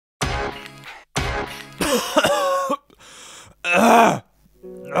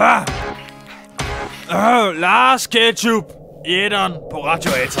Lars Ketchup i etteren på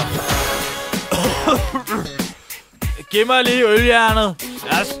radioator. Giv mig lige ølhjernet.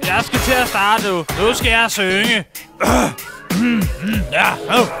 Jeg skal til at starte nu. Nu skal jeg synge.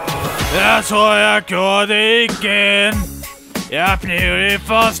 Jeg tror, jeg gjorde det igen. Jeg blev lidt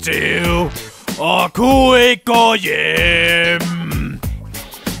for stiv og kunne ikke gå hjem.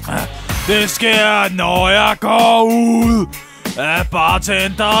 Det sker, når jeg går ud. At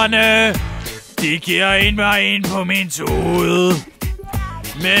bartenderne, de giver mig ind på min tude.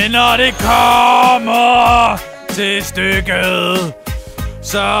 Men når det kommer til stykket,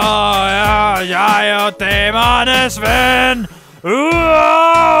 så er jeg og damernes ven.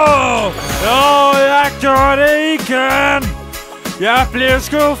 Jeg gjorde det igen. Jeg blev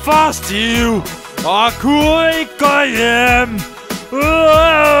sgu for stiv og kunne ikke gå hjem.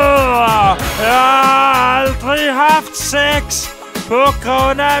 Jeg har aldrig haft sex på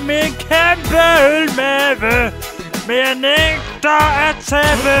grund af min kæmpe ølmave, men jeg nægter at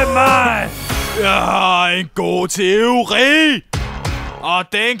tabe mig. Jeg har en god teori, og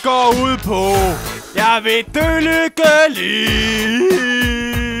den går ud på, jeg vil dø lykkelig.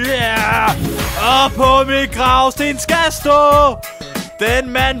 Og på min gravsten skal stå, den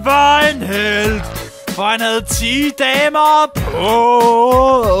mand var en helt, for han havde 10 damer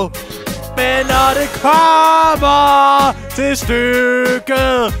på. Men når det kommer til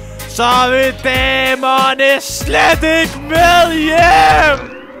stykket, så vil damerne slet ikke med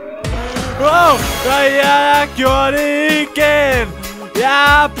hjem. Jeg gjorde det igen.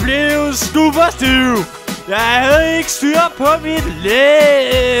 Jeg blev sgu for stiv. Jeg havde ikke styr på mit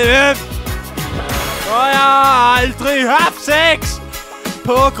liv. Og jeg har aldrig haft sex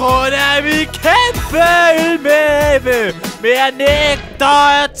på grund af min kæmpe ølmave, men jeg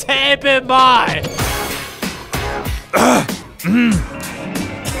nægter at tabe mig.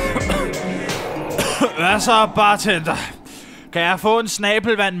 Hvad så, bartender? Kan jeg få en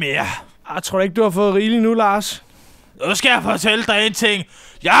snabelvand mere? Jeg tror ikke, du har fået rigeligt nu, Lars. Nu skal jeg fortælle dig en ting.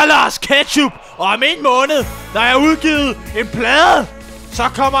 Jeg er Lars Ketchup, og om en måned, når jeg har udgivet en plade, så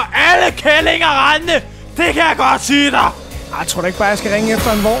kommer alle kællinger rendende. Det kan jeg godt sige dig. Jeg tror ikke bare, jeg skal ringe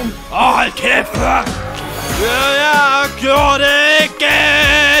efter en vogn. Hold kæft, jeg har gjort det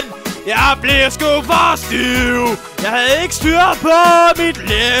igen. Jeg blev sgu for stiv. Jeg havde ikke styr på mit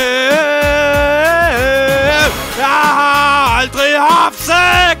liv. Jeg har aldrig haft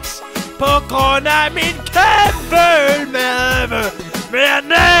sex på grund af min kæmpe ølmave, men jeg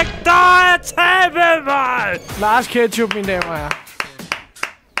nægter at tabe mig. Lars Ketchup, mine damer og herrer.